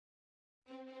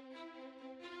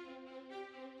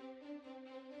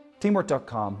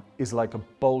Teamwork.com is like a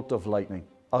bolt of lightning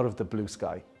out of the blue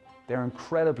sky. They're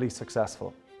incredibly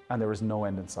successful and there is no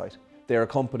end in sight. They're a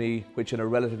company which in a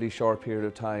relatively short period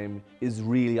of time is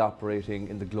really operating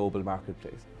in the global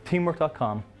marketplace.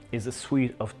 Teamwork.com is a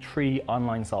suite of 3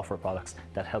 online software products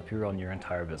that help you run your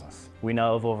entire business. We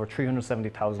now have over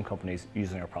 370,000 companies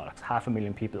using our products,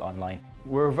 500,000 people online.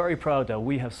 We're very proud that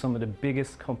we have some of the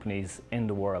biggest companies in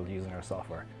the world using our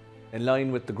software. In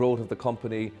line with the growth of the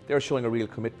company, they're showing a real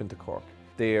commitment to Cork.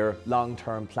 Their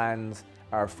long-term plans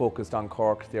are focused on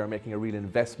Cork. They are making a real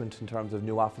investment in terms of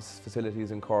new office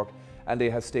facilities in Cork, and they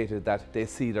have stated that they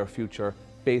see their future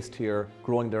based here,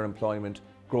 growing their employment,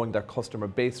 growing their customer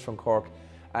base from Cork,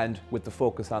 and with the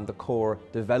focus on the core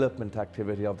development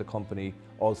activity of the company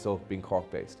also being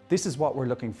Cork-based. This is what we're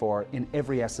looking for in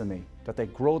every SME, that they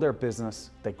grow their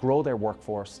business, they grow their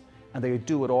workforce, and they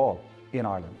do it all in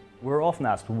Ireland. We're often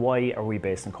asked, why are we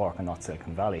based in Cork and not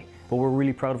Silicon Valley? But we're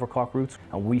really proud of our Cork roots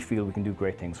and we feel we can do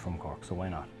great things from Cork, so why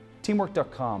not?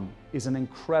 Teamwork.com is an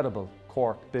incredible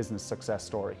Cork business success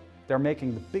story. They're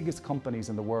making the biggest companies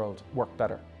in the world work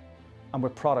better. And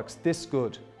with products this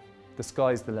good, the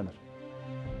sky's the limit.